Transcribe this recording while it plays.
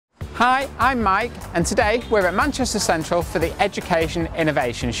Hi, I'm Mike, and today we're at Manchester Central for the Education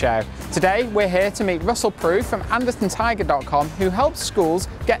Innovation Show. Today we're here to meet Russell Prue from AndertonTiger.com, who helps schools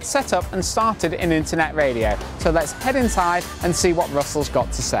get set up and started in internet radio. So let's head inside and see what Russell's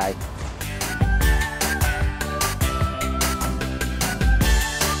got to say.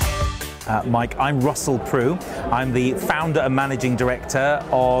 Mike, I'm Russell Prue. I'm the founder and managing director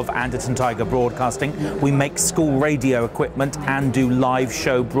of Anderton Tiger Broadcasting. We make school radio equipment and do live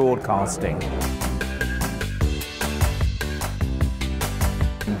show broadcasting.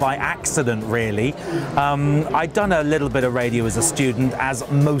 By accident, really. I'd done a little bit of radio as a student, as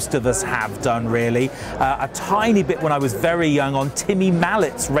most of us have done, really. A tiny bit when I was very young on Timmy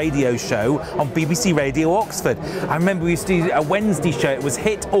Mallett's radio show on BBC Radio Oxford. I remember we used to do a Wednesday show. It was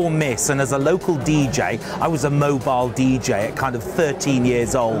hit or miss, and as a local DJ, I was a mobile DJ at kind of 13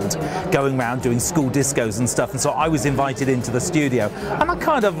 years old, going around doing school discos and stuff, and so I was invited into the studio, and I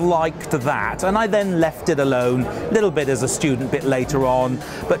kind of liked that, and I then left it alone, a little bit as a student, a bit later on.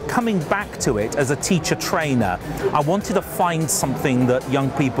 But coming back to it as a teacher trainer, I wanted to find something that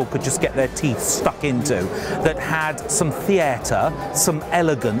young people could just get their teeth stuck into, that had some theatre, some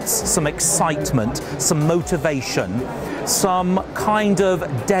elegance, some excitement, some motivation, some kind of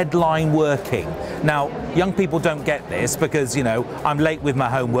deadline working. Now, young people don't get this because, you know, I'm late with my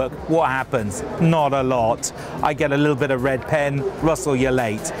homework. What happens? Not a lot. I get a little bit of red pen. Russell, you're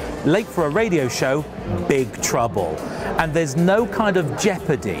late. Late for a radio show, big trouble. And there's no kind of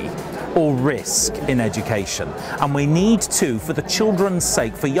jeopardy or risk in education, and we need to, for the children's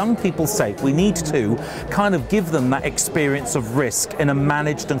sake, for young people's sake, we need to kind of give them that experience of risk in a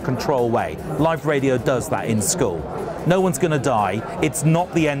managed and controlled way. Live radio does that in school. No one's going to die. It's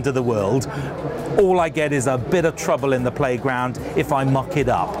not the end of the world. All I get is a bit of trouble in the playground if I muck it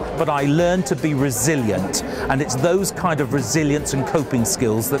up, but I learn to be resilient, and it's those kind of resilience and coping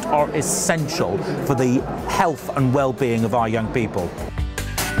skills that are essential for the health and well-being of our young people.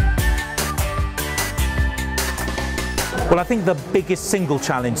 Well, I think the biggest single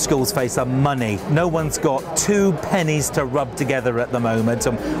challenge schools face are money. No one's got 2 pennies to rub together at the moment,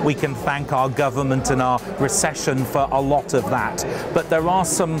 and we can thank our government and our recession for a lot of that. But there are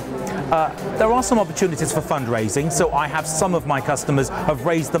some opportunities for fundraising, so I have some of my customers have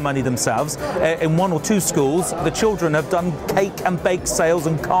raised the money themselves. In 1 or 2 schools, the children have done cake and bake sales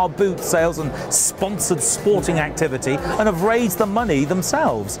and car boot sales and sponsored sporting activity and have raised the money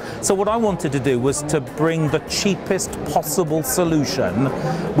themselves. So what I wanted to do was to bring the cheapest possible solution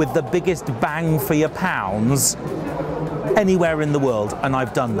with the biggest bang for your pounds anywhere in the world, and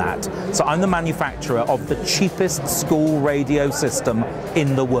I've done that. So I'm the manufacturer of the cheapest school radio system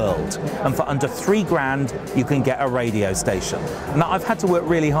in the world, and for under 3 grand you can get a radio station. Now, I've had to work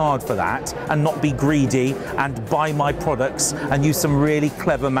really hard for that and not be greedy and buy my products and use some really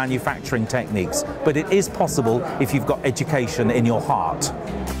clever manufacturing techniques, but it is possible if you've got education in your heart.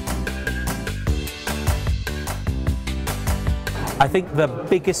 I think the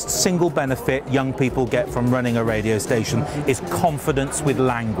biggest single benefit young people get from running a radio station is confidence with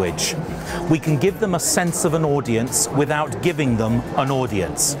language. We can give them a sense of an audience without giving them an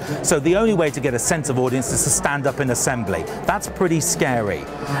audience. So the only way to get a sense of audience is to stand up in assembly. That's pretty scary.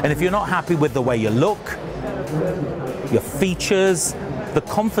 And if you're not happy with the way you look, your features, the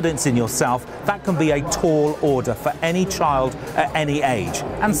confidence in yourself, that can be a tall order for any child at any age,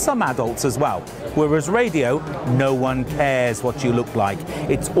 and some adults as well. Whereas radio, no one cares what you look like.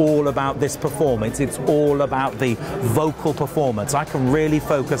 It's all about this performance. It's all about the vocal performance. I can really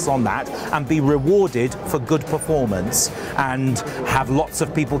focus on that and be rewarded for good performance, and have lots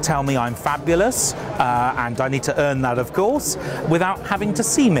of people tell me I'm fabulous, and I need to earn that, of course, without having to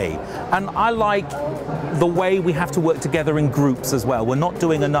see me. And I like the way we have to work together in groups as well. We're not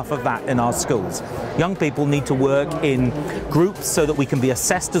doing enough of that in our schools. Young people need to work in groups so that we can be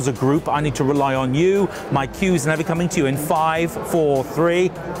assessed as a group. I need to rely on you, my cues never coming to you in 5, 4, 3.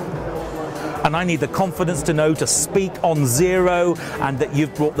 And I need the confidence to know to speak on 0, and that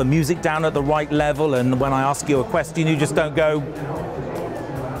you've brought the music down at the right level, and when I ask you a question you just don't go,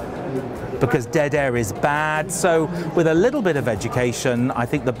 because dead air is bad. So with a little bit of education, I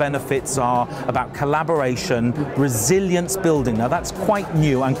think the benefits are about collaboration, resilience building. Now that's quite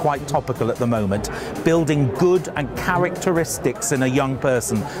new and quite topical at the moment. Building good and characteristics in a young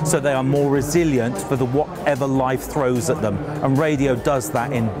person so they are more resilient for whatever life throws at them. And radio does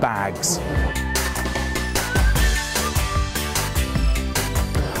that in bags.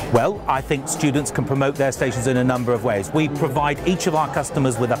 Well, I think students can promote their stations in a number of ways. We provide each of our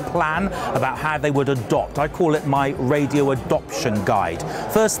customers with a plan about how they would adopt. I call it my radio adoption guide.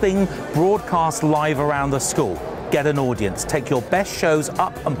 First thing, broadcast live around the school. get an audience. Take your best shows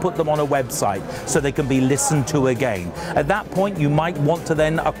up and put them on a website so they can be listened to again. At that point, you might want to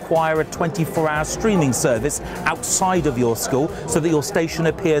then acquire a 24-hour streaming service outside of your school so that your station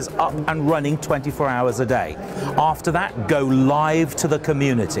appears up and running 24 hours a day. After that, go live to the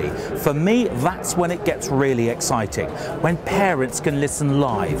community. For me, that's when it gets really exciting. When parents can listen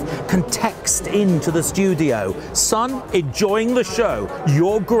live, can text into the studio, "Son, enjoying the show,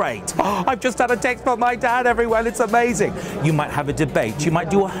 you're great. Oh, I've just had a text from my dad, everyone, it's amazing." You might have a debate, you might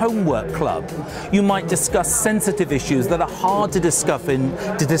do a homework club, you might discuss sensitive issues that are hard to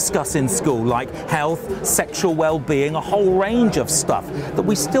discuss in school, like health, sexual well-being, a whole range of stuff that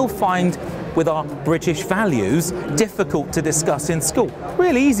we still find with our British values difficult to discuss in school.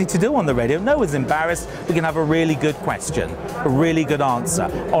 Really easy to do on the radio. No one's embarrassed. We can have a really good question, a really good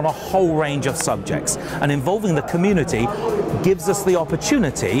answer on a whole range of subjects. And involving the community gives us the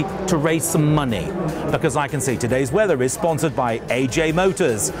opportunity to raise some money. Because I can see today's weather is sponsored by AJ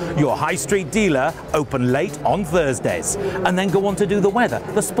Motors, your high street dealer, open late on Thursdays. And then go on to do the weather,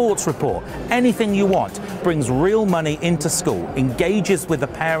 the sports report, anything you want. Brings real money into school, engages with the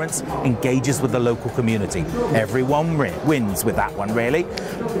parents, engages with the local community. Everyone wins with that one, really.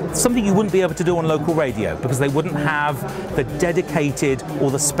 Something you wouldn't be able to do on local radio because they wouldn't have the dedicated or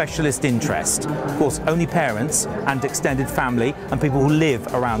the specialist interest. Of course, only parents and extended family and people who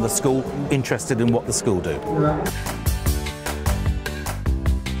live around the school interested in what the school do.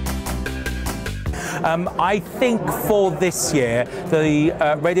 I think for this year, the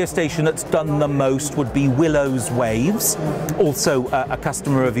radio station that's done the most would be Willow's Waves, also a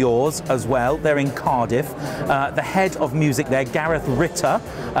customer of yours as well. They're in Cardiff. The head of music there, Gareth Ritter,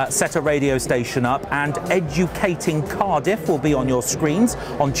 set a radio station up, and Educating Cardiff will be on your screens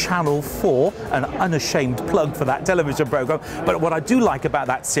on Channel 4, an unashamed plug for that television programme. But what I do like about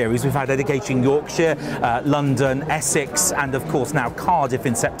that series, we've had Educating Yorkshire, London, Essex, and of course now Cardiff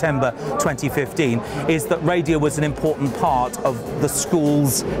in September 2015, is that radio was an important part of the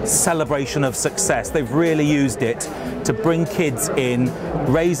school's celebration of success. They've really used it to bring kids in,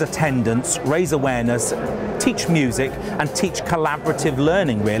 raise attendance, raise awareness, teach music and teach collaborative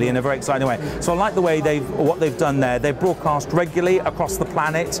learning, really, in a very exciting way. So I like the way what they've done there. They broadcast regularly across the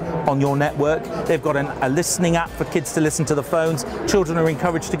planet on your network. They've got a listening app for kids to listen to the phones. Children are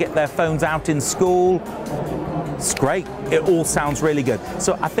encouraged to get their phones out in school. It's great. It all sounds really good.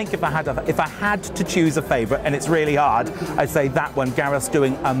 So I think if I had to choose a favourite, and it's really hard, I'd say that one. Gareth's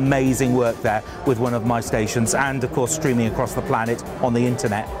doing amazing work there with one of my stations, and of course streaming across the planet on the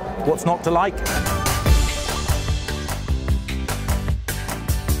internet. What's not to like?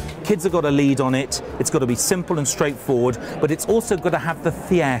 Kids have got a lead on it. It's got to be simple and straightforward, but it's also got to have the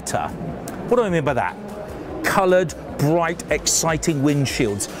theatre. What do I mean by that? Coloured, bright, exciting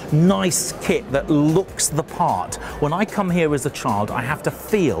windshields, nice kit that looks the part. When I come here as a child, I have to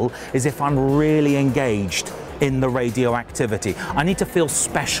feel as if I'm really engaged in the radio activity. I need to feel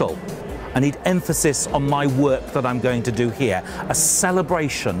special. I need emphasis on my work that I'm going to do here, a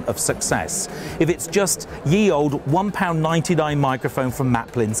celebration of success. If it's just ye old £1.99 microphone from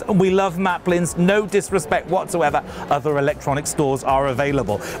Maplins, and we love Maplins, no disrespect whatsoever, other electronic stores are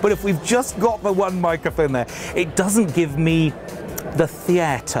available. But if we've just got the one microphone there, it doesn't give me the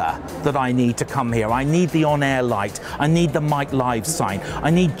theatre that I need to come here. I need the on-air light. I need the Mic Live sign. I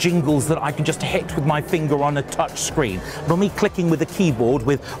need jingles that I can just hit with my finger on a touch screen. Not me clicking with a keyboard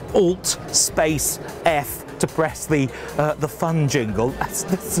with Alt space F to press the fun jingle.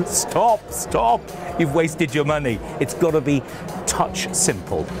 Stop. You've wasted your money. It's got to be touch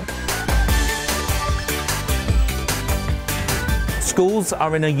simple. Schools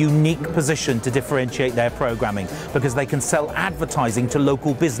are in a unique position to differentiate their programming because they can sell advertising to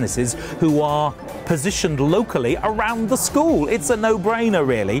local businesses who are positioned locally around the school. It's a no-brainer,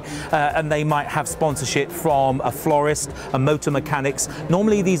 really. And they might have sponsorship from a florist, a motor mechanics.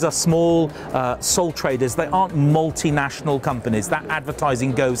 Normally these are small sole traders. They aren't multinational companies. That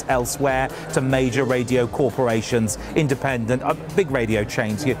advertising goes elsewhere to major radio corporations, independent, big radio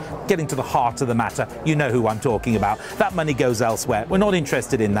chains. You're getting to the heart of the matter. You know who I'm talking about. That money goes elsewhere. We're not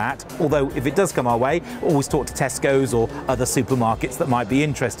interested in that, although if it does come our way, always talk to Tesco's or other supermarkets that might be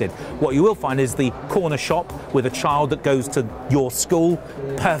interested. What you will find is the corner shop with a child that goes to your school,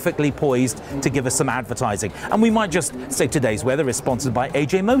 perfectly poised to give us some advertising. And we might just say today's weather is sponsored by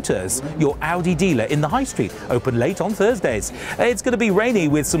AJ Motors, your Audi dealer in the high street, open late on Thursdays. It's going to be rainy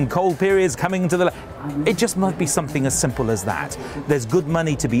with some cold periods coming to the... It just might be something as simple as that. There's good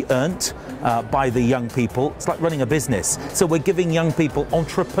money to be earned by the young people. It's like running a business. So we're giving young people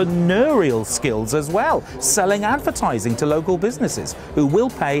entrepreneurial skills as well, selling advertising to local businesses who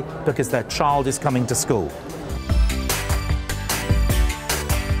will pay because their child is coming to school.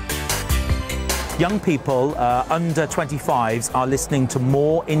 Young people under 25s are listening to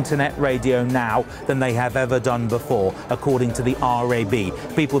more internet radio now than they have ever done before, according to the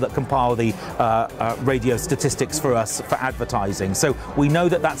RAB, people that compile the radio statistics for us for advertising. So we know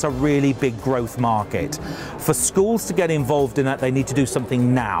that that's a really big growth market. For schools to get involved in that, they need to do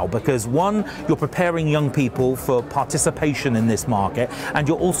something now, because one, you're preparing young people for participation in this market, and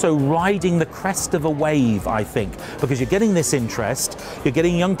you're also riding the crest of a wave, I think, because you're getting this interest, you're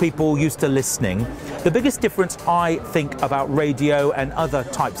getting young people used to listening. The biggest difference, I think, about radio and other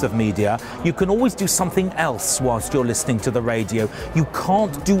types of media, you can always do something else whilst you're listening to the radio. You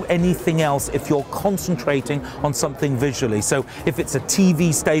can't do anything else if you're concentrating on something visually. So if it's a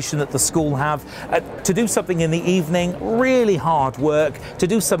TV station that the school have, to do something in the evening, really hard work. To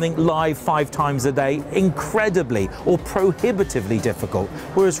do something live 5 times a day, incredibly or prohibitively difficult.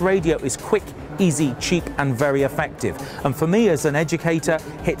 Whereas radio is quick, easy, cheap and very effective. And for me as an educator,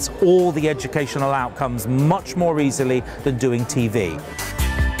 hits all the educational outcomes much more easily than doing TV.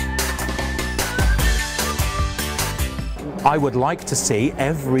 I would like to see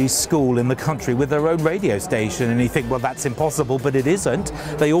every school in the country with their own radio station, and you think, well, that's impossible, but it isn't.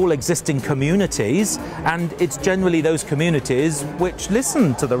 They all exist in communities, and it's generally those communities which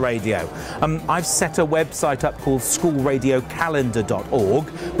listen to the radio. I've set a website up called schoolradiocalendar.org,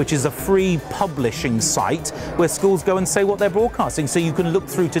 which is a free publishing site where schools go and say what they're broadcasting. So you can look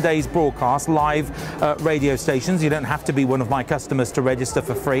through today's broadcast, live radio stations. You don't have to be one of my customers to register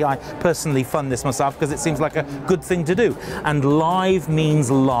for free. I personally fund this myself because it seems like a good thing to do. And live means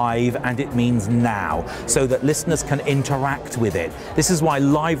live, and it means now, so that listeners can interact with it. This is why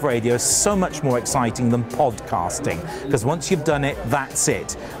live radio is so much more exciting than podcasting, because once you've done it, that's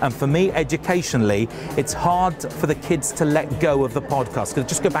it. And for me, educationally, it's hard for the kids to let go of the podcast. I'll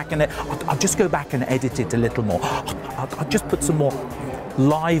just go back and edit it a little more. I'll just put some more.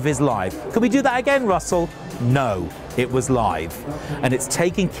 Live is live. Can we do that again, Russell? No, it was live. And it's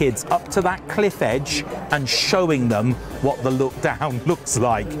taking kids up to that cliff edge and showing them what the look down looks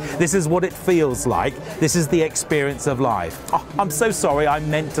like. This is what it feels like. This is the experience of life. Oh, I'm so sorry, I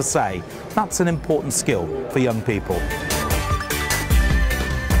meant to say. That's an important skill for young people.